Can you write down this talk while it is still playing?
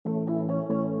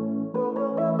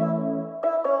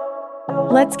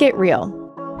Let's get real.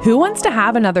 Who wants to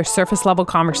have another surface level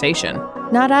conversation?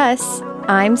 Not us.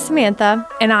 I'm Samantha.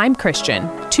 And I'm Christian.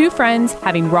 Two friends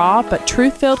having raw but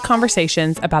truth-filled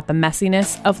conversations about the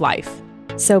messiness of life.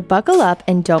 So buckle up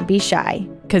and don't be shy.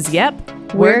 'Cause yep,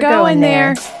 we're going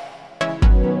there.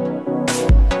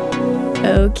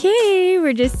 Okay,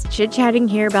 we're just chit-chatting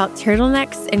here about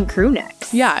turtlenecks and crew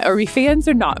necks. Yeah, are we fans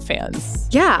or not fans?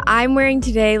 Yeah, I'm wearing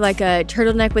today like a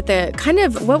turtleneck with a kind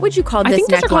of, what would you call this neckline? I think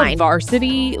those are called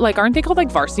varsity, aren't they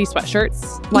called varsity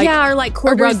sweatshirts? Yeah, or like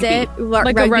quarter zip.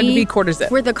 Like a rugby quarter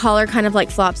zip. Where the collar kind of like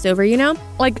flops over, you know?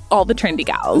 Like all the trendy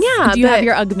gals. Yeah. Do you have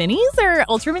your Ugg minis or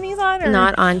Ultra minis on? Or?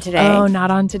 Not on today. Oh,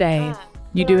 not on today.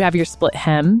 You do have your split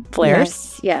hem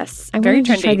flares. Yes. I Very wanted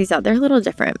to trendy. try these out. They're a little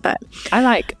different, but I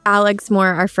like. Alex Moore,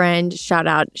 our friend, shout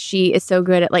out. She is so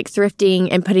good at like thrifting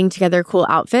and putting together cool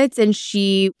outfits. And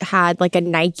she had like a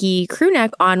Nike crew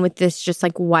neck on with this just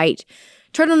like white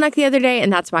turtleneck the other day.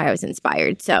 And that's why I was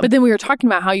inspired. So, But then we were talking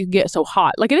about how you get so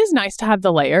hot. Like, it is nice to have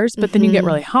the layers, but then you get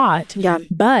really hot. Yeah.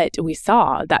 But we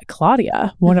saw that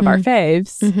Claudia, one of our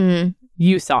faves,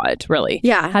 you saw it really.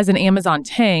 Yeah. Has an Amazon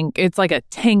tank. It's like a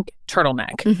tank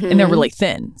turtleneck and they're really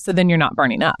thin. So then you're not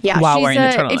burning up while wearing the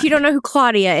turtleneck. If you don't know who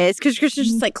Claudia is, because Christian's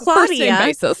just like, Claudia. First name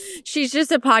basis. She's just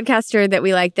a podcaster that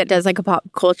we like that does like a pop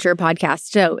culture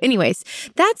podcast. So anyways,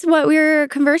 that's what we're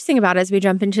conversing about as we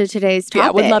jump into today's topic. Yeah,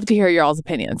 would love to hear your all's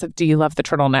opinions of do you love the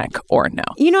turtleneck or no?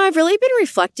 You know, I've really been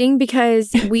reflecting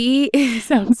because we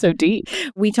sounds so deep.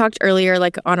 We talked earlier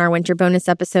like on our winter bonus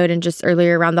episode and just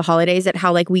earlier around the holidays at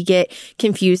how like we get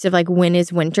confused of like when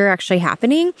is winter actually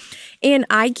happening. And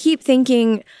I keep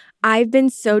thinking I've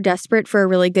been so desperate for a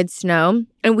really good snow.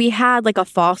 And we had like a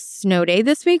false snow day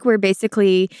this week where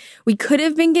basically we could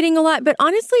have been getting a lot. But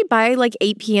honestly, by like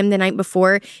 8 p.m. the night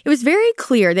before, it was very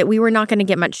clear that we were not going to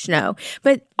get much snow.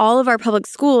 But all of our public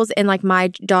schools and like my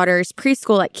daughter's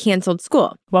preschool like canceled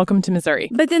school. Welcome to Missouri.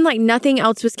 But then like nothing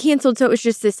else was canceled. So it was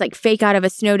just this like fake out of a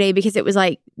snow day because it was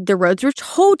like the roads were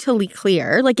totally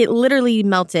clear. Like it literally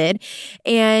melted.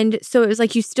 And so it was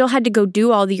like you still had to go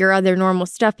do all your other normal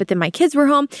stuff. But then my kids were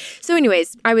home. So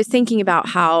anyways, I was thinking about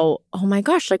how, oh my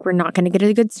gosh, like we're not going to get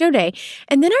a good snow day.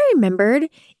 And then I remembered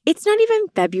it's not even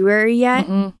February yet.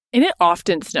 And it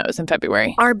often snows in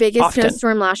February. Our biggest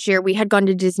snowstorm last year, we had gone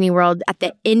to Disney World at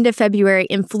the end of February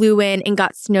and flew in and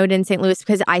got snowed in St. Louis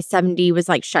because I-70 was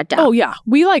like shut down. Oh, yeah.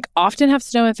 We like often have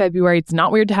snow in February. It's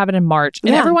not weird to have it in March.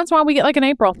 And every once in a while we get like in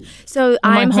April. So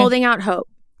I'm holding out hope.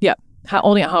 Yep.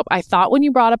 Holding out hope. I thought when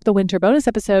you brought up the winter bonus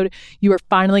episode, you were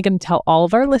finally going to tell all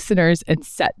of our listeners and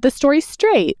set the story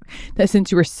straight that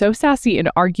since you were so sassy and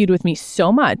argued with me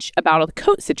so much about the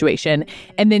coat situation,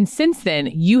 and then since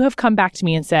then, you have come back to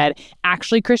me and said,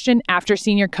 actually, Christian, after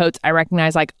seeing your coats, I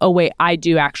recognize like, oh, wait, I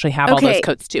do actually have all those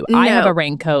coats too. I have a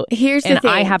raincoat. Here's the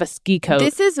thing. I have a ski coat.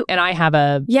 And I have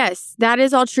a... Yes, that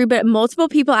is all true. But multiple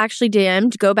people actually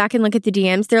DM'd. Go back and look at the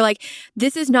DMs. They're like,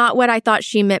 this is not what I thought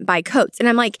she meant by coats. And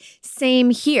I'm like, same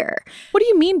here. What do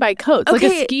you mean by coats? Okay.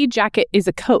 Like a ski jacket is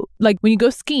a coat. Like when you go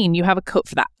skiing, you have a coat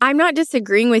for that. I'm not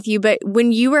disagreeing with you, but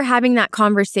when you were having that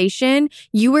conversation,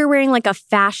 you were wearing like a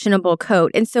fashionable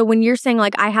coat. And so when you're saying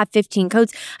like, I have 15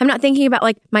 coats, I'm not thinking about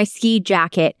like my ski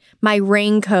jacket, my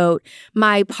raincoat,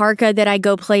 my parka that I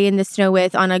go play in the snow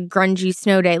with on a grungy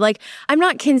snow day. Like I'm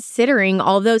not considering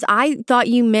all those. I thought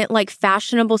you meant like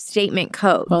fashionable statement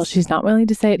coats. Well, she's not willing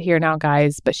to say it here now,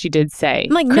 guys, but she did say,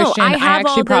 I'm like, Christian, no, I have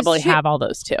actually all those probably too. have all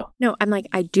those too. No, I'm like,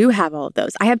 I do have all of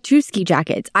those. I have 2 ski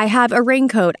jackets. I have a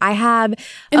raincoat. I have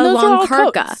And a those are long all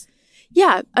parka. coats.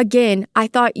 Yeah. Again, I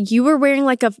thought you were wearing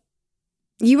like a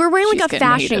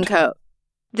fashion coat.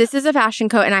 This is a fashion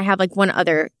coat, and I have like one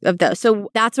other of those.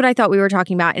 So that's what I thought we were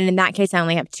talking about. And in that case, I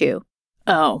only have 2.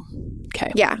 Oh,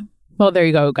 okay. Yeah. Well, there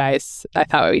you go, guys. I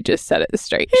thought we just said it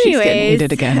straight. Anyways, she's getting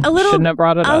heated again. Shouldn't have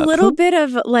brought it up. A little bit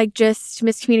of like just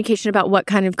miscommunication about what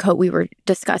kind of coat we were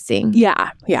discussing.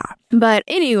 Yeah. But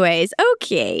anyways,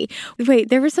 okay. Wait,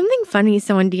 there was something funny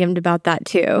someone DM'd about that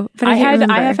too. But I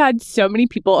have had so many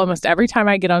people almost every time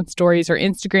I get on stories or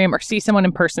Instagram or see someone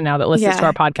in person now that listens to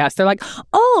our podcast, they're like,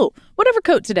 oh, whatever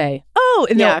coat today. Oh,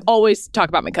 and they'll always talk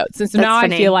about my coats. And so now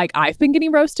funny. I feel like I've been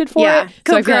getting roasted for it.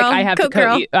 So I feel like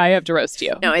I have to roast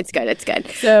you. No, it's good. It's good.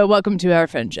 So welcome to our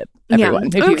friendship, everyone.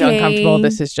 If you feel uncomfortable,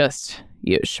 this is just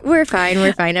huge. We're fine.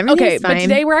 Everything's okay, fine. But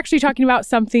today we're actually talking about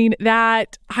something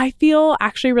that I feel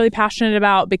actually really passionate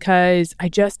about because I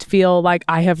just feel like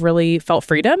I have really felt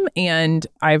freedom and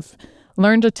I've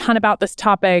learned a ton about this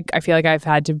topic. I feel like I've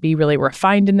had to be really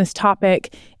refined in this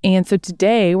topic. And so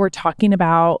today we're talking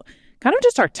about kind of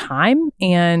just our time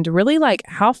and really like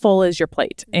how full is your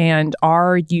plate and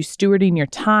are you stewarding your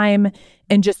time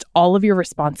and just all of your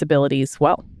responsibilies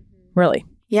well, really.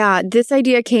 Yeah, this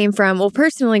idea came from, well,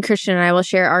 personally, Christian and I will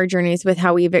share our journeys with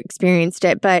how we've experienced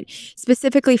it, but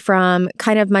specifically from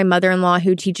kind of my mother-in-law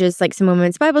who teaches like some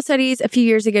women's Bible studies. A few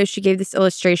years ago, she gave this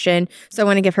illustration, so I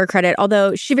want to give her credit,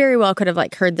 although she very well could have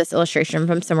like heard this illustration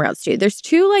from somewhere else too. There's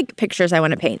two like pictures I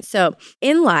want to paint. So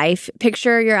in life,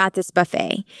 picture you're at this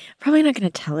buffet. Probably not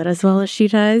going to tell it as well as she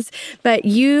does, but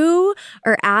you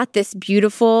are at this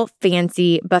beautiful,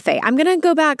 fancy buffet. I'm going to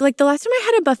go back, like the last time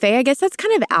I had a buffet, I guess that's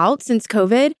kind of out since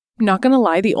COVID. Not gonna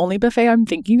lie, the only buffet I'm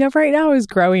thinking of right now is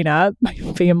growing up. My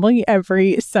family,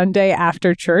 every Sunday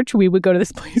after church, we would go to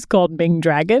this place called Ming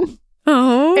Dragon.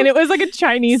 Oh. And it was like a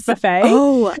Chinese buffet.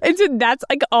 Oh. And so that's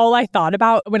like all I thought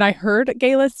about when I heard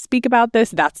Gayla speak about this.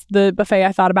 That's the buffet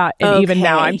I thought about. And even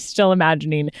now, I'm still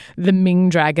imagining the Ming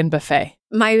Dragon buffet.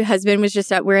 My husband was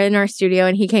just we're in our studio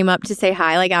and he came up to say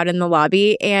hi, like out in the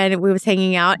lobby, and we was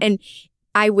hanging out. And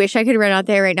I wish I could run out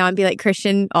there right now and be like,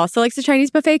 Christian also likes a Chinese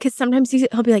buffet, because sometimes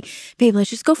he'll be like, babe, let's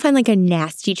just go find like a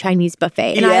nasty Chinese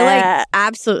buffet. And I like,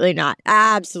 absolutely not.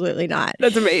 Absolutely not.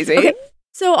 That's amazing. Okay.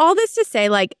 So all this to say,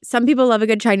 like, some people love a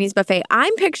good Chinese buffet.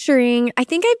 I'm picturing, I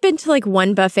think I've been to like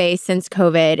one buffet since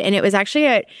COVID, and it was actually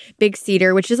at Big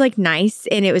Cedar, which is like nice.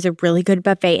 And it was a really good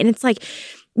buffet. And it's like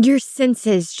your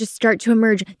senses just start to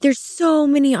emerge. There's so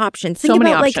many options. Think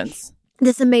about like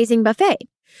this amazing buffet.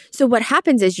 So what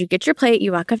happens is you get your plate,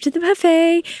 you walk up to the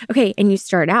buffet, okay, and you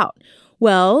start out.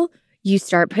 Well, you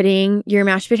start putting your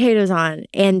mashed potatoes on,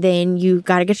 and then you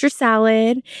got to get your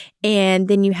salad, and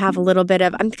then you have a little bit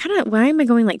of, why am I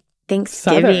going like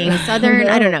Thanksgiving? Southern?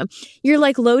 I don't know. You're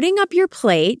like loading up your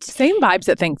plate. Same vibes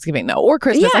at Thanksgiving though, or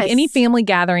Christmas, yes. Like any family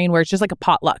gathering where it's just like a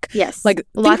potluck. Yes. Like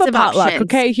lots of potluck. Options.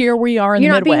 Okay, here we are in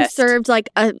You're the Midwest. You're not being served like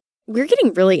we're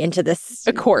getting really into this.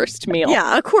 A coursed meal.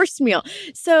 Yeah, a coursed meal.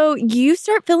 So you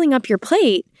start filling up your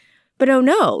plate, but oh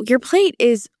no, your plate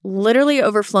is literally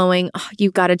overflowing. Oh,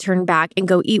 you've got to turn back and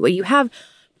go eat what you have.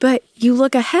 But you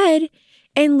look ahead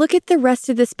and look at the rest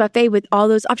of this buffet with all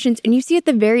those options, and you see at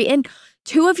the very end,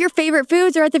 2 of your favorite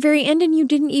foods are at the very end, and you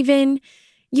didn't even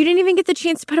get the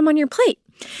chance to put them on your plate.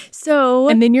 So,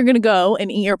 and then you're going to go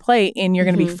and eat your plate, and you're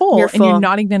going to be full, and you're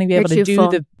not even going to be able to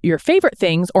do your favorite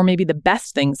things, or maybe the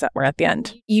best things that were at the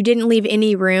end. You didn't leave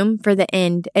any room for the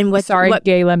end. And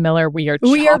Gayla Miller, we are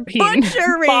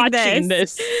butchering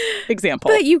this example.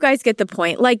 But you guys get the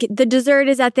point. Like the dessert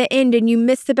is at the end, and you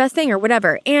miss the best thing or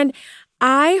whatever. And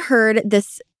I heard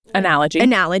this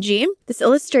analogy, this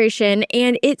illustration,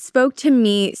 and it spoke to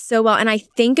me so well. And I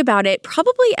think about it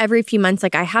probably every few months.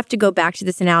 Like I have to go back to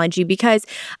this analogy because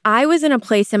I was in a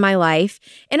place in my life,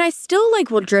 and I still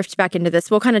like will drift back into this.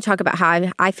 We'll kind of talk about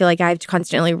how I feel like I have to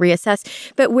constantly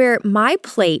reassess, but where my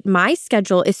plate, my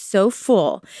schedule is so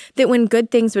full that when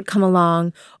good things would come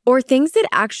along, or things that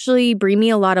actually bring me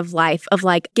a lot of life, of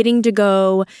like getting to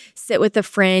go sit with a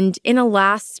friend in a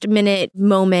last minute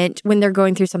moment when they're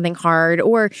going through something hard,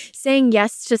 or saying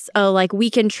yes to a like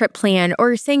weekend trip plan,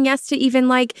 or saying yes to even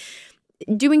like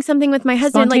doing something with my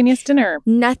husband. Spontaneous dinner.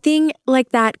 Nothing like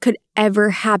that could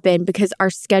ever happen because our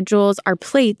schedules, our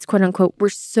plates, quote unquote, were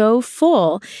so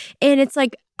full. And it's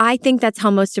like, I think that's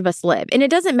how most of us live. And it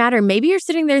doesn't matter. Maybe you're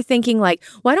sitting there thinking like,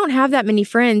 well, I don't have that many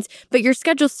friends, but your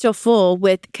schedule's still full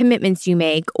with commitments you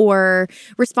make or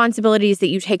responsibilities that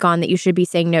you take on that you should be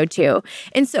saying no to.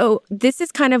 And so this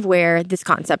is kind of where this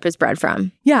concept was bred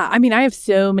from. Yeah. I mean, I have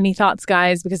so many thoughts,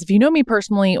 guys, because if you know me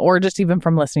personally, or just even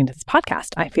from listening to this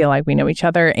podcast, I feel like we know each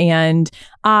other. And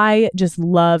I just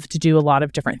love to do a lot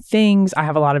of different things. I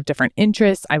have a lot of different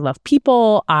interests. I love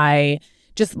people. I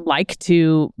just like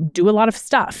to do a lot of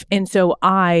stuff. And so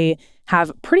I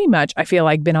have pretty much, I feel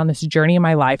like, been on this journey in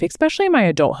my life, especially in my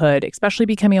adulthood, especially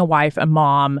becoming a wife, a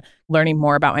mom, learning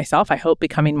more about myself. I hope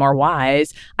becoming more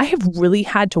wise. I have really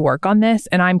had to work on this.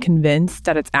 And I'm convinced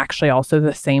that it's actually also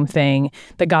the same thing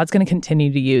that God's going to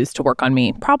continue to use to work on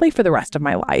me, probably for the rest of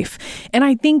my life. And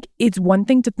I think it's one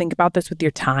thing to think about this with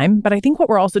your time, but I think what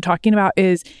we're also talking about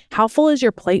is how full is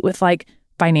your plate with like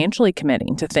financially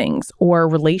committing to things, or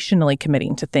relationally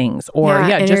committing to things, or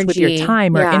just with your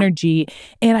time or energy.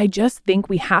 And I just think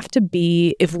we have to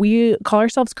be, if we call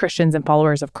ourselves Christians and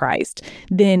followers of Christ,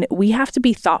 then we have to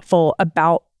be thoughtful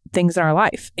about things in our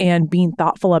life. And being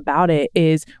thoughtful about it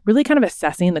is really kind of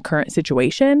assessing the current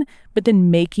situation, but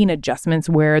then making adjustments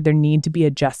where there need to be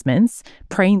adjustments,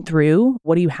 praying through,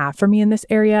 what do you have for me in this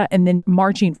area? And then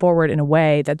marching forward in a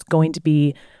way that's going to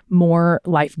be more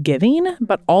life-giving,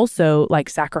 but also like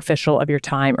sacrificial of your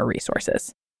time or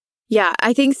resources. Yeah,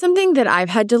 I think something that I've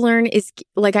had to learn is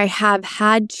like I have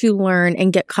had to learn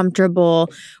and get comfortable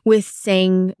with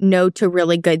saying no to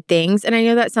really good things. And I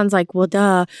know that sounds like, well,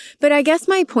 duh. But I guess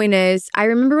my point is, I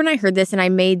remember when I heard this and I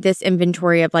made this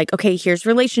inventory of like, okay, here's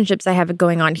relationships I have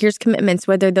going on. Here's commitments,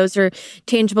 whether those are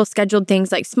tangible scheduled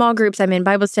things like small groups, I'm in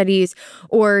Bible studies,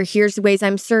 or here's ways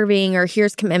I'm serving, or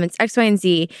here's commitments X, Y, and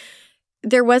Z.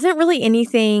 There wasn't really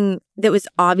anything that was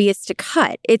obvious to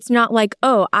cut. It's not like,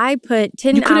 oh, I put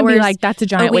 10 hours. You couldn't be like, that's a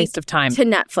giant waste of time. To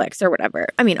Netflix or whatever.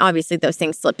 I mean, obviously those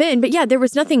things slip in, but yeah, there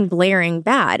was nothing blaring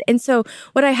bad. And so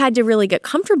what I had to really get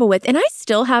comfortable with, and I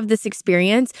still have this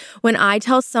experience when I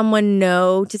tell someone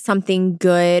no to something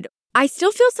good, I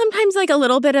still feel sometimes like a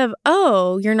little bit of,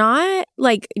 oh, you're not,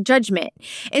 like judgment.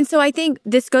 And so I think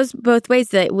this goes both ways,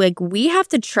 that like we have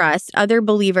to trust other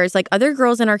believers, like other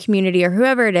girls in our community or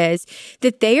whoever it is,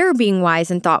 that they are being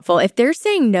wise and thoughtful. If they're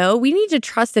saying no, we need to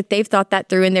trust that they've thought that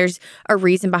through and there's a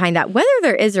reason behind that, whether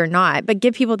there is or not, but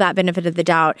give people that benefit of the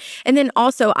doubt. And then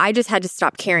also, I just had to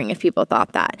stop caring if people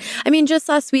thought that. I mean, just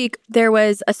last week, there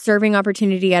was a serving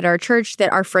opportunity at our church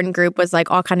that our friend group was like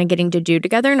all kind of getting to do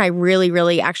together. And I really,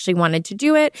 really actually wanted to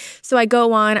do it. So I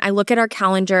go on, I look at our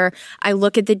calendar, I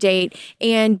look at the date,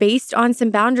 and based on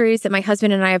some boundaries that my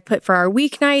husband and I have put for our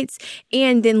weeknights,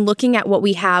 and then looking at what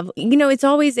we have, you know, it's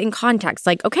always in context.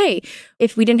 Like, okay,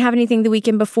 if we didn't have anything the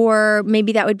weekend before,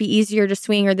 maybe that would be easier to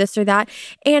swing or this or that.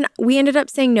 And we ended up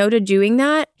saying no to doing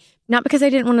that. Not because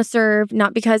I didn't want to serve,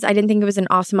 not because I didn't think it was an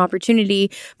awesome opportunity,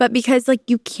 but because like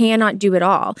you cannot do it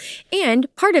all. And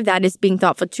part of that is being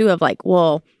thoughtful too of like,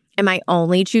 well, am I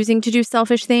only choosing to do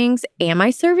selfish things? Am I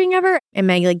serving ever? Am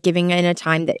I like giving in a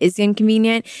time that is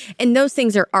inconvenient? And those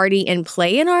things are already in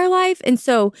play in our life. And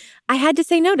so I had to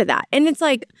say no to that. And it's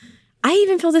like, I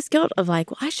even feel this guilt of like,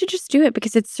 well, I should just do it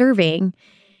because it's serving.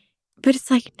 But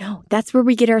it's like, no, that's where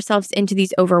we get ourselves into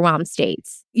these overwhelmed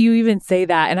states. You even say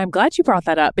that. And I'm glad you brought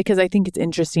that up because I think it's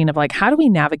interesting of like, how do we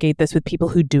navigate this with people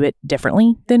who do it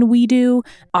differently than we do?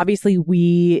 Obviously,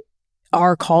 we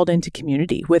are called into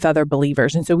community with other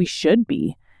believers. And so we should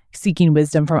be seeking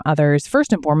wisdom from others,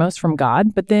 first and foremost from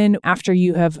God. But then after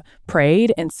you have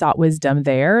prayed and sought wisdom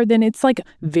there, then it's like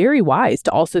very wise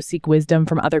to also seek wisdom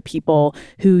from other people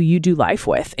who you do life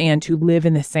with and who live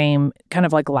in the same kind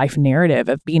of like life narrative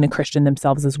of being a Christian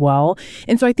themselves as well.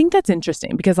 And so I think that's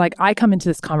interesting because like I come into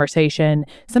this conversation,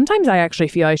 sometimes I actually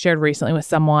feel, I shared recently with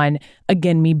someone,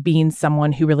 again, me being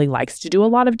someone who really likes to do a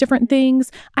lot of different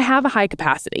things, I have a high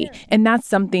capacity. And that's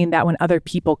something that when other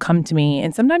people come to me,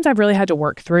 and sometimes I've really had to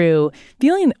work through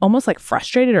feeling almost like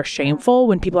frustrated or shameful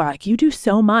when people are like, you do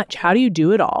so much. How do you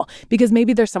do it all? Because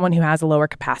maybe there's someone who has a lower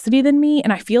capacity than me.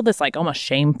 And I feel this like almost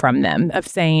shame from them of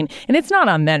saying, and it's not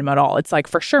on them at all. It's like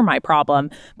for sure my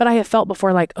problem. But I have felt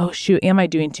before like, oh shoot, am I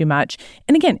doing too much?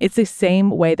 And again, it's the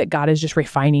same way that God is just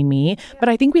refining me. But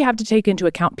I think we have to take into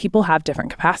account people have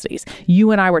different capacities. You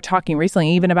and I were talking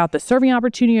recently even about the serving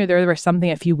opportunity, or there was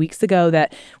something a few weeks ago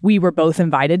that we were both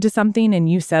invited to something and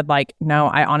you said like, no,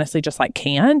 I honestly just like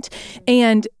can't.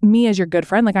 And me as your good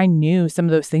friend, like I knew some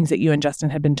of those things that you and Justin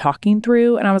had been talking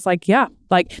through. And I was like, yeah,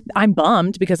 like I'm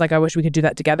bummed because like I wish we could do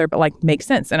that together, but like makes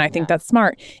sense. And I think that's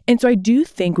smart. And so I do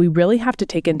think we really have to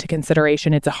take into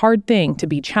consideration, it's a hard thing to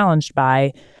be challenged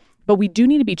by, but we do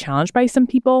need to be challenged by some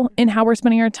people in how we're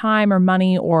spending our time or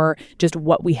money or just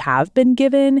what we have been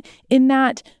given in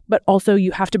that. But also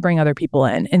you have to bring other people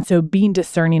in. And so being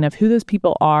discerning of who those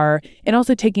people are and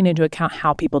also taking into account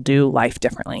how people do life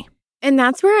differently. And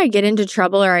that's where I get into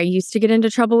trouble, or I used to get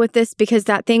into trouble with this, because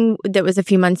that thing that was a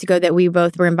few months ago that we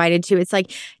both were invited to, it's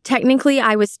like, technically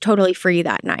I was totally free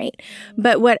that night.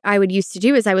 But what I would used to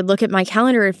do is I would look at my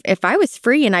calendar. If I was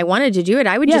free and I wanted to do it,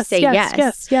 I would just say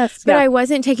yes. But I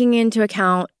wasn't taking into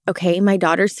account, okay, my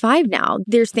daughter's 5 now.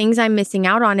 There's things I'm missing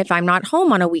out on if I'm not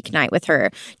home on a weeknight with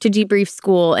her to debrief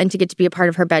school and to get to be a part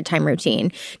of her bedtime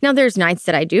routine. Now, there's nights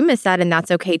that I do miss that, and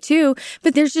that's okay too.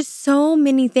 But there's just so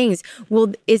many things.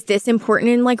 Well, is this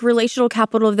important in like relational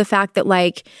capital of the fact that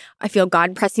like I feel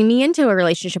God pressing me into a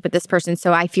relationship with this person,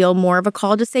 so I feel more of a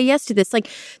call to say yes to this? Like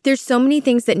there's so many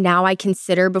things that now I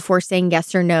consider before saying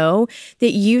yes or no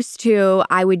that used to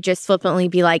I would just flippantly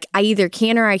be like, I either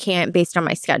can or I can't based on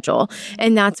my schedule.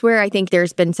 And that's where I think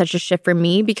there's been such a shift for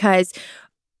me, because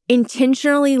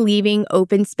intentionally leaving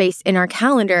open space in our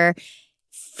calendar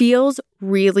feels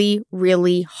really,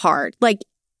 really hard. Like,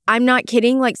 I'm not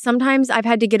kidding. Like, sometimes I've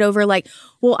had to get over like,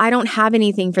 well, I don't have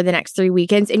anything for the next 3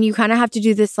 weekends. And you kind of have to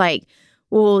do this like,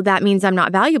 well, that means I'm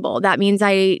not valuable. That means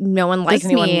no one likes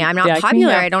me. I'm not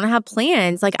popular. I don't have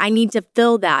plans. Like, I need to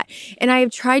fill that. And I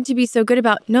have tried to be so good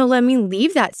about, no, let me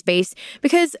leave that space,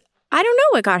 because I don't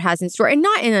know what God has in store, and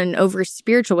not in an over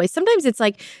spiritual way. Sometimes it's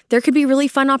like there could be really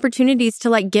fun opportunities to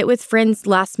like get with friends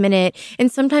last minute.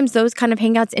 And sometimes those kind of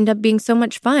hangouts end up being so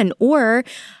much fun. Or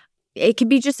it could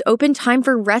be just open time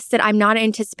for rest that I'm not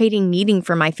anticipating needing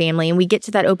for my family. And we get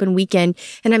to that open weekend.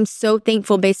 And I'm so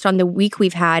thankful based on the week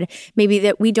we've had, maybe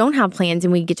that we don't have plans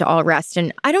and we get to all rest.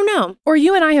 And I don't know. Or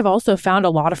you and I have also found a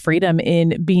lot of freedom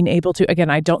in being able to, again,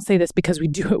 I don't say this because we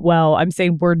do it well. I'm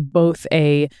saying we're both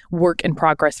a work in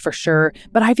progress for sure.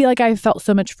 But I feel like I've felt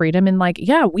so much freedom in like,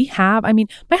 yeah, we have. I mean,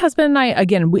 my husband and I,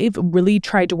 again, we've really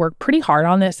tried to work pretty hard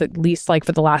on this, at least like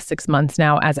for the last 6 months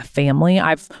now as a family.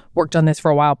 I've worked on this for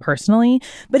a while personally,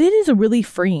 but it is really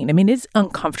freeing. I mean, it's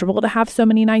uncomfortable to have so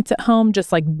many nights at home,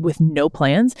 just like with no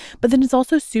plans, but then it's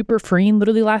also super freeing.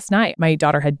 Literally last night, my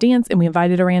daughter had dance and we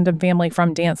invited a random family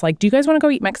from dance. Like, do you guys want to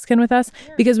go eat Mexican with us?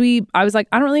 Because I was like,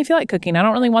 I don't really feel like cooking. I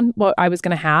don't really want what I was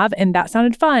going to have. And that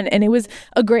sounded fun. And it was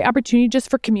a great opportunity just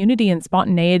for community and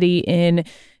spontaneity in,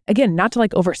 again, not to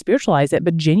like over spiritualize it,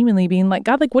 but genuinely being like,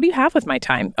 God, like, what do you have with my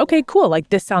time? Okay, cool. Like,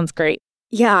 this sounds great.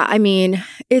 Yeah, I mean,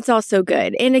 it's all so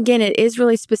good. And again, it is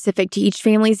really specific to each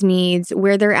family's needs,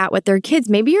 where they're at with their kids.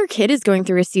 Maybe your kid is going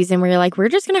through a season where you're like, we're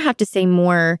just going to have to say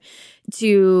more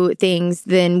to things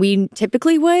than we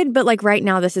typically would. But like right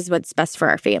now, this is what's best for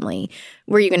our family.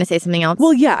 Were you going to say something else?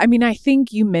 Well, yeah. I mean, I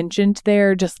think you mentioned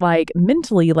there just like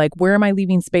mentally, like where am I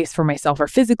leaving space for myself, or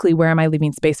physically, where am I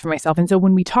leaving space for myself? And so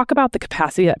when we talk about the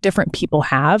capacity that different people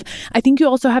have, I think you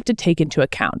also have to take into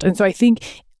account. And so I think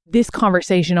this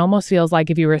conversation almost feels like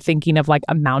if you were thinking of like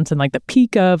a mountain, like the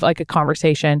peak of like a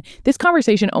conversation, this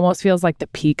conversation almost feels like the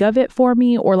peak of it for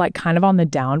me, or like kind of on the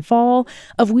downfall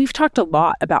of, we've talked a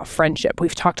lot about friendship.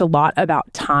 We've talked a lot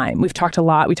about time. We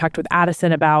talked with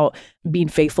Addison about being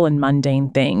faithful in mundane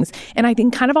things. And I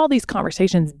think kind of all these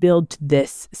conversations build to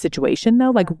this situation though,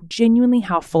 like genuinely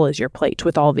how full is your plate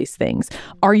with all these things?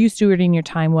 Are you stewarding your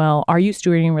time well? Are you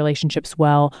stewarding relationships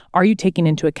well? Are you taking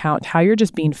into account how you're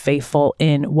just being faithful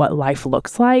in what life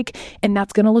looks like? And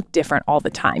that's going to look different all the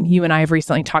time. You and I have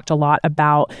recently talked a lot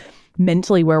about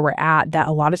mentally where we're at, that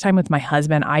a lot of time with my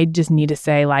husband, I just need to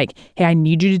say like, hey, I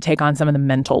need you to take on some of the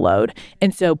mental load.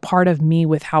 And so part of me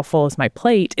with how full is my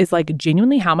plate is like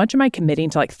genuinely how much am I committing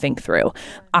to like think through?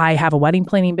 I have a wedding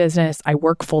planning business. I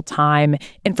work full time.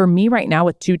 And for me right now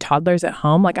with 2 toddlers at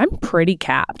home, like I'm pretty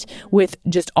capped with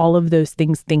just all of those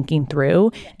things thinking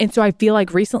through. And so I feel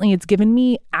like recently it's given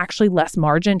me actually less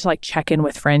margin to like check in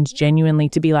with friends genuinely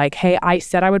to be like, hey, I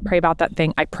said I would pray about that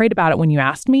thing. I prayed about it when you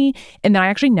asked me. And then I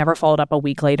actually never followed up a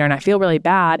week later and I feel really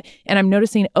bad. And I'm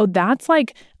noticing, oh, that's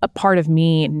like a part of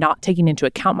me not taking into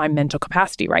account my mental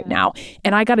capacity right now.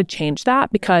 And I got to change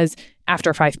that, because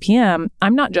after 5 p.m.,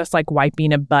 I'm not just like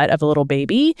wiping a butt of a little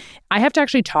baby. I have to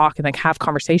actually talk and like have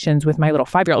conversations with my little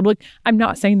 5-year-old. Like, I'm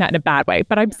not saying that in a bad way,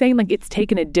 but I'm saying like it's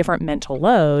taken a different mental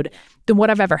load than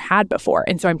what I've ever had before.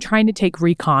 And so I'm trying to take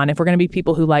recon. If we're going to be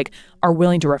people who like are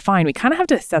willing to refine, we kind of have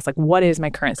to assess like, what is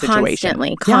my current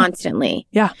situation? Constantly.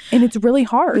 Yeah. And it's really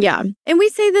hard. Yeah. And we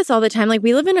say this all the time. Like,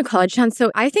 we live in a college town.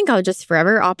 So I think I'll just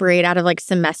forever operate out of like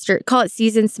semester, call it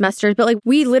season semesters. But like,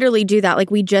 we literally do that. Like,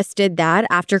 we just did that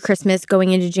after Christmas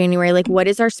going into January. Like, what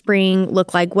does our spring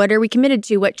look like? What are we committed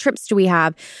to? What trips do we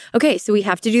have? Okay. So we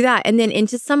have to do that. And then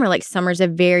into summer, like summer's a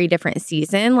very different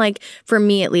season. Like for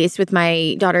me, at least, with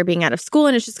my daughter being out of school,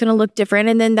 and it's just going to look different.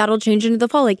 And then that'll change into the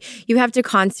fall. Like, you have to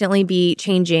constantly be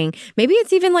changing. Maybe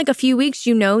it's even like a few weeks,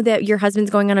 you know, that your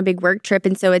husband's going on a big work trip.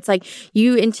 And so it's like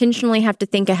you intentionally have to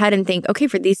think ahead and think, okay,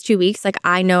 for these 2 weeks, like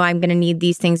I know I'm going to need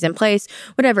these things in place,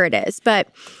 whatever it is. But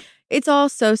it's all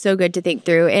so good to think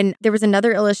through. And there was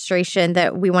another illustration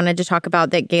that we wanted to talk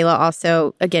about that Gayla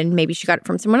also, again, maybe she got it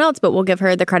from someone else, but we'll give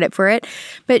her the credit for it.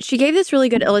 But she gave this really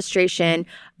good illustration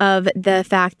of the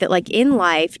fact that like in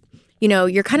life, you know,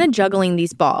 you're kind of juggling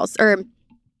these balls, or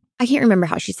I can't remember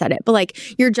how she said it, but like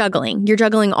you're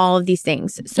juggling all of these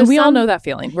things. So we all know that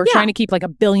feeling. We're trying to keep like a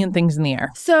billion things in the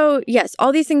air. So yes,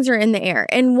 all these things are in the air.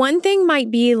 And one thing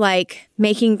might be like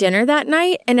making dinner that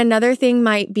night. And another thing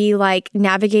might be like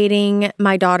navigating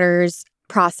my daughter's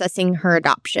processing her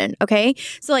adoption. Okay.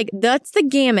 So like that's the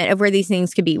gamut of where these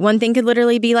things could be. One thing could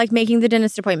literally be like making the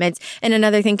dentist appointments. And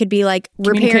another thing could be like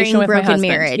repairing broken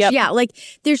marriage. Yep. Yeah. Like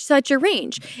there's such a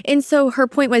range. And so her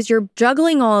point was you're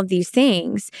juggling all of these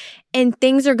things and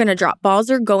things are going to drop.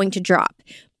 Balls are going to drop.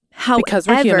 However, because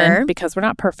we're human, because we're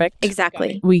not perfect.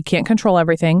 Exactly. We can't control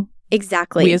everything.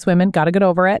 Exactly. We as women got to get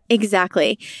over it.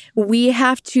 Exactly. We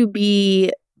have to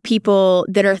be people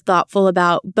that are thoughtful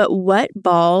about, but what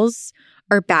balls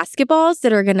are basketballs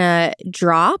that are going to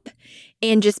drop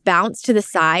and just bounce to the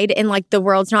side and like the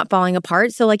world's not falling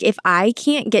apart. So like if I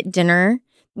can't get dinner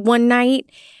one night,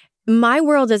 my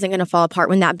world isn't going to fall apart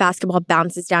when that basketball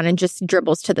bounces down and just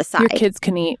dribbles to the side. Your kids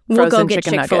can eat We'll frozen go get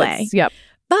chicken Chick-fil-A. nuggets. Yep.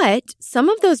 But some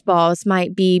of those balls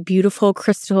might be beautiful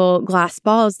crystal glass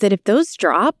balls that if those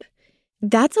drop,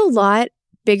 that's a lot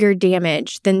bigger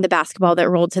damage than the basketball that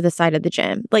rolled to the side of the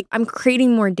gym. Like, I'm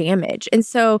creating more damage. And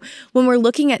so when we're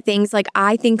looking at things, like,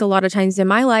 I think a lot of times in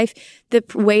my life, the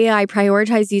way I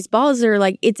prioritize these balls are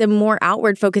like, it's a more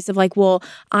outward focus of like, well,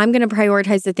 I'm going to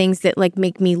prioritize the things that like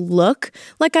make me look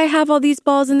like I have all these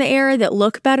balls in the air that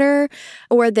look better,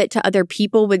 or that to other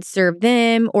people would serve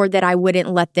them, or that I wouldn't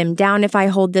let them down if I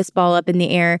hold this ball up in the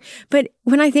air. But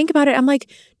when I think about it, I'm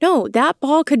like, no, that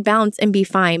ball could bounce and be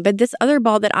fine. But this other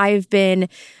ball that I've been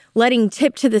letting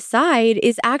tip to the side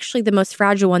is actually the most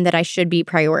fragile one that I should be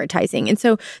prioritizing. And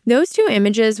so those two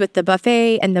images with the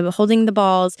buffet and the holding the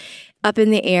balls up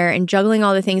in the air and juggling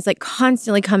all the things like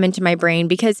constantly come into my brain.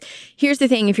 Because here's the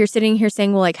thing, if you're sitting here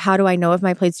saying, well, like, how do I know if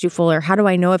my plate's too full, or how do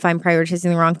I know if I'm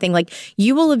prioritizing the wrong thing? Like,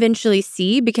 you will eventually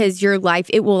see, because your life,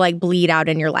 it will like bleed out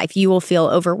in your life. You will feel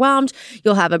overwhelmed.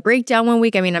 You'll have a breakdown one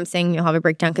week. I mean, I'm saying you'll have a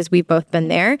breakdown because we've both been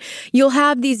there. You'll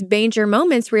have these major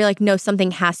moments where you're like, no,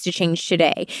 something has to change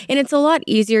today. And it's a lot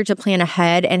easier to plan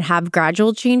ahead and have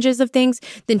gradual changes of things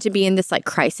than to be in this like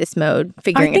crisis mode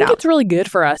figuring it out. I think it's really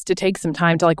good for us to take some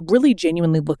time to like really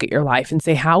genuinely look at your life and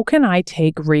say, how can I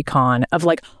take recon of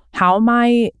like, how am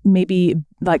I maybe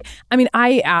like, I mean,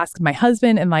 I ask my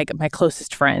husband and like my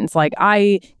closest friends, like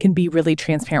I can be really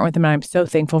transparent with them, and I'm so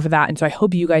thankful for that. And so I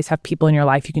hope you guys have people in your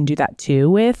life you can do that too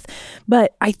with.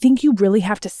 But I think you really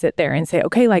have to sit there and say,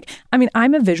 okay, like, I mean,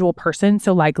 I'm a visual person.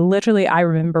 So like literally, I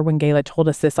remember when Gayla told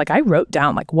us this, like I wrote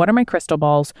down like, what are my crystal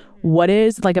balls? What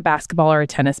is like a basketball or a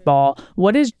tennis ball?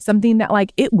 What is something that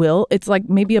like it's like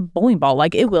maybe a bowling ball,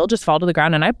 like it will just fall to the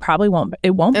ground and I probably won't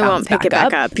pick it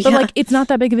back up. Yeah. But like, it's not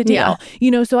that big of a deal, Yeah. you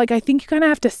know? So like, I think you kind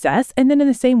of have to assess. And then in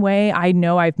the same way, I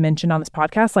know I've mentioned on this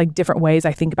podcast, like different ways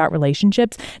I think about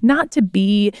relationships, not to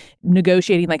be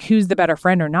negotiating like who's the better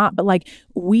friend or not, but like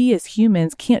we as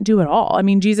humans can't do it all. I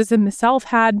mean, Jesus himself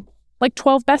had like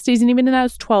 12 besties, and even in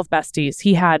those 12 besties,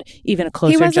 he had even a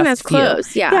closer. He wasn't as just few.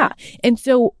 close. Yeah. Yeah. And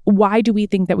so why do we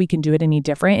think that we can do it any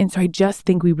different? And so I just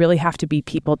think we really have to be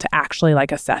people to actually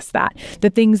like assess that. The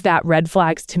things that red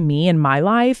flags to me in my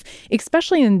life,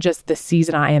 especially in just the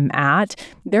season I am at,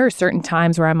 there are certain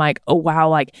times where I'm like, oh, wow,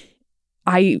 like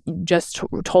I just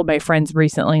told my friends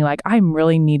recently, like I'm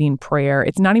really needing prayer.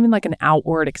 It's not even like an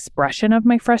outward expression of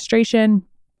my frustration,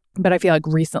 but I feel like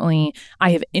recently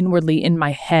I have inwardly in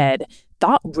my head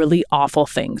thought really awful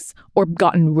things or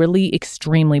gotten really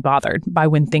extremely bothered by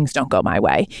when things don't go my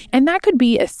way. And that could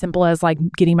be as simple as like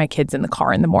getting my kids in the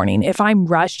car in the morning. If I'm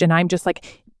rushed and I'm just like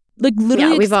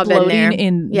literally we've all been there.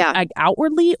 like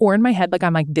outwardly or in my head, like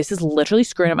I'm like, this is literally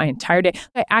screwing up my entire day.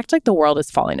 I act like the world is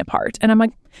falling apart. And I'm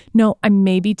like, no, I'm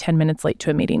maybe 10 minutes late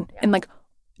to a meeting. And like,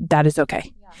 that is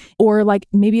okay. Or like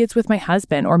maybe it's with my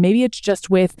husband, or maybe it's just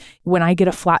with when I get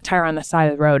a flat tire on the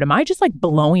side of the road. Am I just like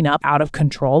blowing up out of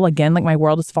control again, like my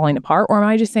world is falling apart? Or am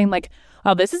I just saying like,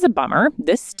 oh, this is a bummer.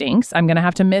 This stinks. I'm going to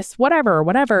have to miss whatever.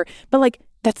 But like,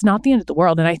 that's not the end of the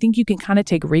world. And I think you can kind of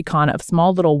take recon of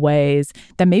small little ways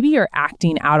that maybe you're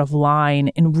acting out of line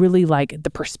in really like the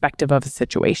perspective of a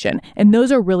situation. And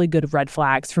those are really good red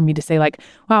flags for me to say like,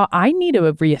 wow, I need to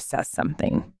reassess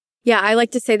something. Yeah, I like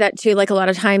to say that too. Like a lot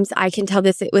of times I can tell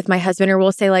this with my husband, or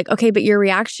we'll say like, okay, but your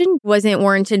reaction wasn't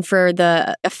warranted for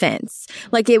the offense.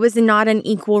 Like it was not an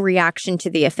equal reaction to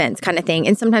the offense kind of thing.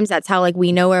 And sometimes that's how like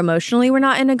we know emotionally we're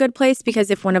not in a good place,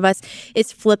 because if one of us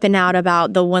is flipping out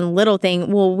about the one little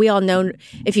thing, well, we all know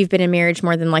if you've been in marriage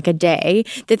more than like a day,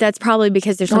 that's probably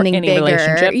because there's something bigger.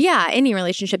 Relationship. Yeah, any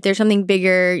relationship. There's something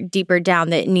bigger, deeper down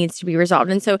that needs to be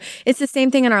resolved. And so it's the same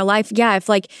thing in our life. Yeah, if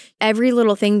like every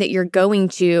little thing that you're going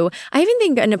to, I even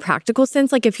think in a practical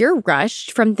sense, like if you're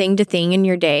rushed from thing to thing in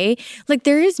your day, like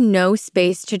there is no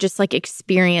space to just like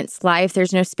experience life.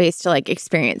 There's no space to like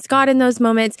experience God in those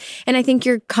moments. And I think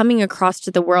you're coming across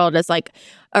to the world as like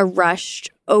a rushed,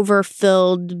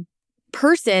 overfilled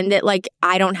person that like,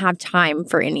 I don't have time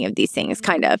for any of these things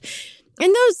kind of.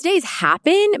 And those days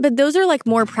happen, but those are like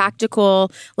more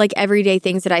practical, like everyday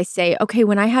things that I say, okay,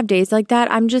 when I have days like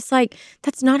that, I'm just like,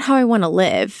 that's not how I want to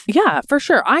live. Yeah, for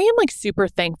sure. I am like super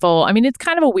thankful. I mean, it's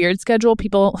kind of a weird schedule.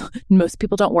 Most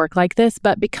people don't work like this,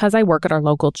 but because I work at our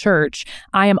local church,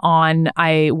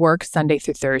 I work Sunday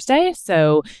through Thursday.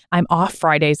 So I'm off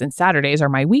Fridays, and Saturdays are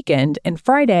my weekend. And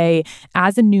Friday,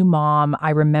 as a new mom,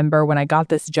 I remember when I got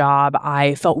this job,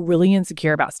 I felt really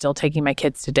insecure about still taking my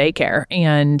kids to daycare.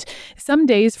 And Some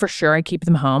days for sure I keep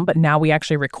them home, but now we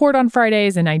actually record on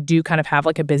Fridays and I do kind of have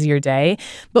like a busier day.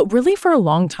 But really for a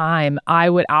long time, I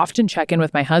would often check in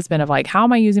with my husband of like, how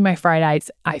am I using my Fridays?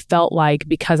 I felt like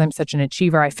because I'm such an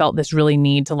achiever, I felt this really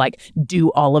need to like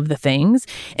do all of the things.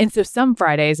 And so some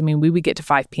Fridays, I mean, we would get to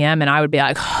 5 p.m. and I would be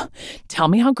like, oh, tell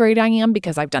me how great I am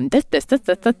because I've done this,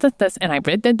 and I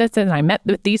did this, and I met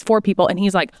with these 4 people. And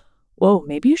he's like, whoa,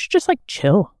 maybe you should just like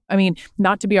chill. I mean,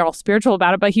 not to be all spiritual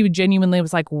about it, but he genuinely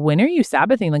was like, when are you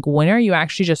Sabbathing? Like, when are you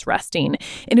actually just resting?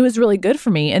 And it was really good for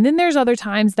me. And then there's other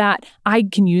times that I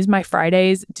can use my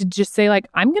Fridays to just say like,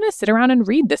 I'm going to sit around and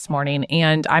read this morning.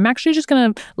 And I'm actually just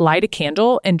going to light a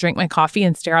candle and drink my coffee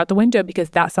and stare out the window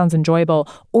because that sounds enjoyable.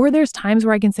 Or there's times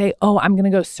where I can say, oh, I'm going to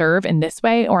go serve in this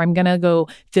way, or I'm going to go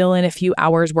fill in a few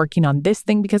hours working on this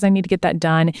thing because I need to get that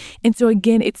done. And so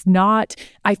again, it's not,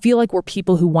 I feel like we're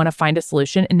people who want to find a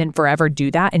solution and then forever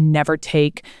do that and never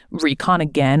take recon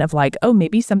again of like, oh,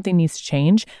 maybe something needs to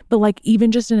change. But like,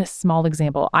 even just in a small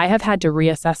example, I have had to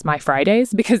reassess my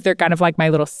Fridays because they're kind of like my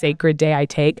little sacred day I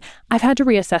take. I've had to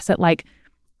reassess it like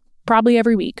probably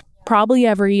every week, probably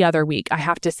every other week. I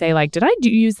have to say like, did I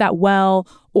use that well?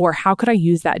 Or how could I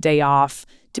use that day off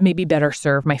to maybe better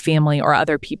serve my family or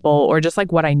other people, or just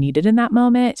like what I needed in that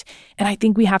moment? And I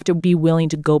think we have to be willing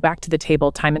to go back to the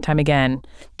table time and time again,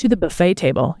 to the buffet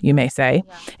table, you may say,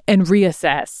 and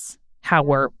reassess how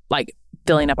we're like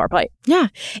filling up our plate. Yeah.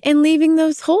 And leaving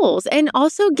those holes and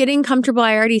also getting comfortable.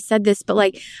 I already said this, but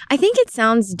like, I think it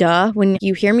sounds duh when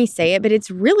you hear me say it, but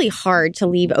it's really hard to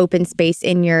leave open space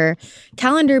in your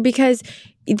calendar because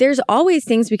there's always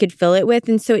things we could fill it with.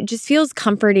 And so it just feels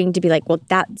comforting to be like, well,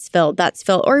 that's filled.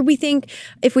 Or we think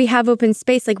if we have open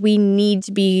space, like we need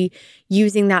to be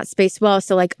using that space well.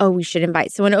 So like, oh, we should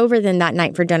invite someone over then that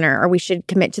night for dinner, or we should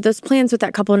commit to those plans with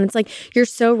that couple. And it's like, you're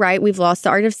so right. We've lost the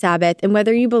art of Sabbath. And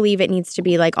whether you believe it needs to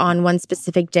be like on one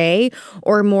specific day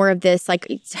or more of this, like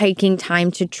taking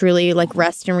time to truly like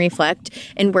rest and reflect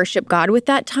and worship God with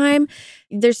that time,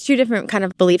 there's 2 different kind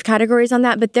of belief categories on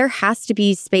that, but there has to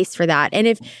be space for that.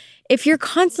 And if you're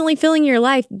constantly filling your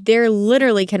life, there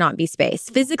literally cannot be space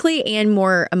physically and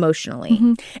more emotionally.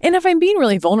 Mm-hmm. And if I'm being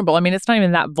really vulnerable, I mean, it's not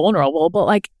even that vulnerable, but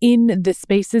like in the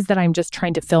spaces that I'm just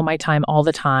trying to fill my time all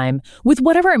the time with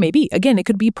whatever it may be. Again, it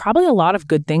could be probably a lot of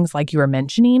good things like you were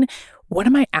mentioning. What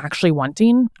am I actually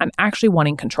wanting? I'm actually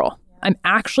wanting control. I'm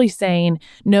actually saying,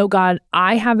 no, God,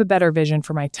 I have a better vision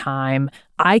for my time.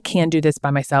 I can do this by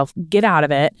myself. Get out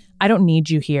of it. I don't need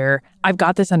you here. I've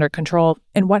got this under control.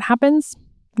 And what happens?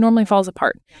 Normally falls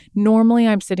apart. Normally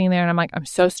I'm sitting there and I'm like, I'm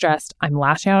so stressed. I'm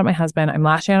lashing out at my husband. I'm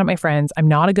lashing out at my friends. I'm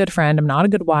not a good friend. I'm not a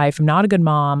good wife. I'm not a good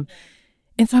mom.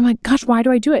 And so I'm like, gosh, why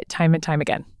do I do it time and time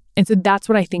again? And so that's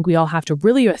what I think we all have to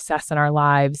really assess in our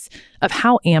lives of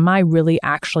how am I really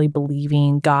actually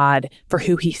believing God for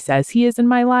who he says he is in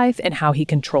my life and how he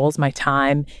controls my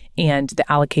time and the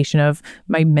allocation of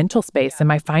my mental space and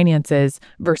my finances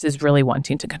versus really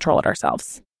wanting to control it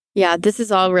ourselves. Yeah, this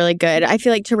is all really good. I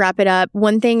feel like to wrap it up,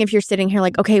 one thing, if you're sitting here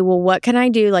like, okay, well, what can I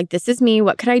do? Like, this is me.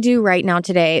 What could I do right now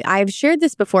today? I've shared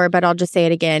this before, but I'll just say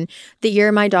it again. The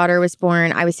year my daughter was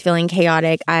born, I was feeling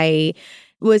chaotic. I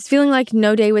was feeling like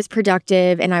no day was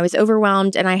productive and I was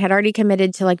overwhelmed, and I had already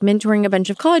committed to like mentoring a bunch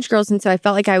of college girls. And so I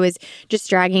felt like I was just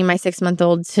dragging my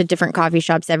 6-month-old to different coffee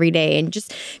shops every day and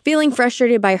just feeling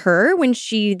frustrated by her when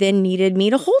she then needed me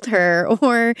to hold her,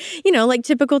 or, you know, like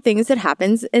typical things that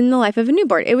happens in the life of a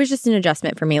newborn. It was just an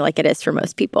adjustment for me like it is for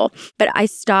most people. But I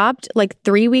stopped like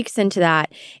 3 weeks into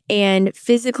that and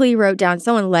physically wrote down,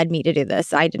 someone led me to do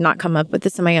this. I did not come up with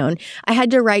this on my own. I had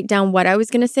to write down what I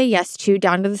was going to say yes to,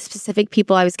 down to the specific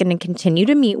people I was going to continue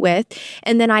to meet with.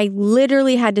 And then I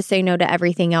literally had to say no to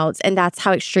everything else. And that's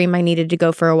how extreme I needed to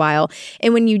go for a while.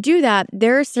 And when you do that,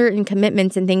 there are certain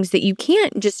commitments and things that you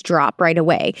can't just drop right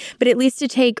away. But at least to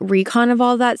take recon of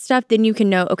all that stuff, then you can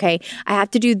know, okay, I have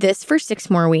to do this for 6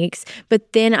 more weeks,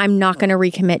 but then I'm not going to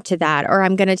recommit to that. Or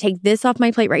I'm going to take this off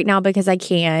my plate right now because I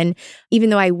can, even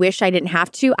though I wish I didn't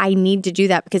have to. I need to do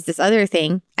that because this other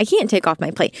thing I can't take off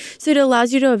my plate. So it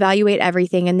allows you to evaluate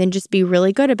everything and then just be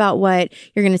really good about what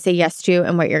you're going to say yes to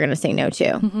and what you're going to say no to.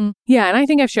 Mm-hmm. Yeah. And I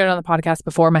think I've shared it on the podcast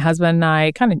before. My husband and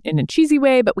I, kind of in a cheesy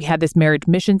way, but we had this marriage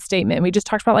mission statement. And we just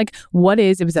talked about like,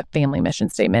 it was a family mission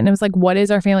statement. And it was like, what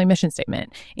is our family mission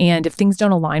statement? And if things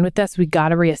don't align with this, we got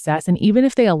to reassess. And even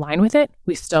if they align with it,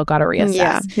 we still got to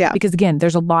reassess. Yeah. Because again,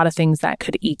 there's a lot of things that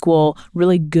could equal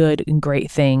really good and great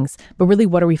things. But really,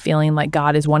 what are we feeling like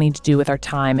God is wanting to do with our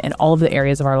time and all of the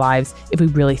areas of our lives if we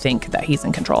really think that he's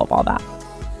in control of all that?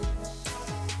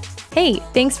 Hey,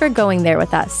 thanks for going there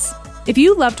with us. If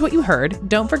you loved what you heard,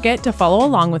 don't forget to follow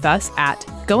along with us at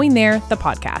Going There, the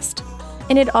podcast.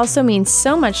 And it also means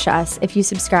so much to us if you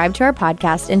subscribe to our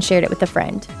podcast and shared it with a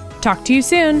friend. Talk to you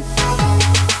soon.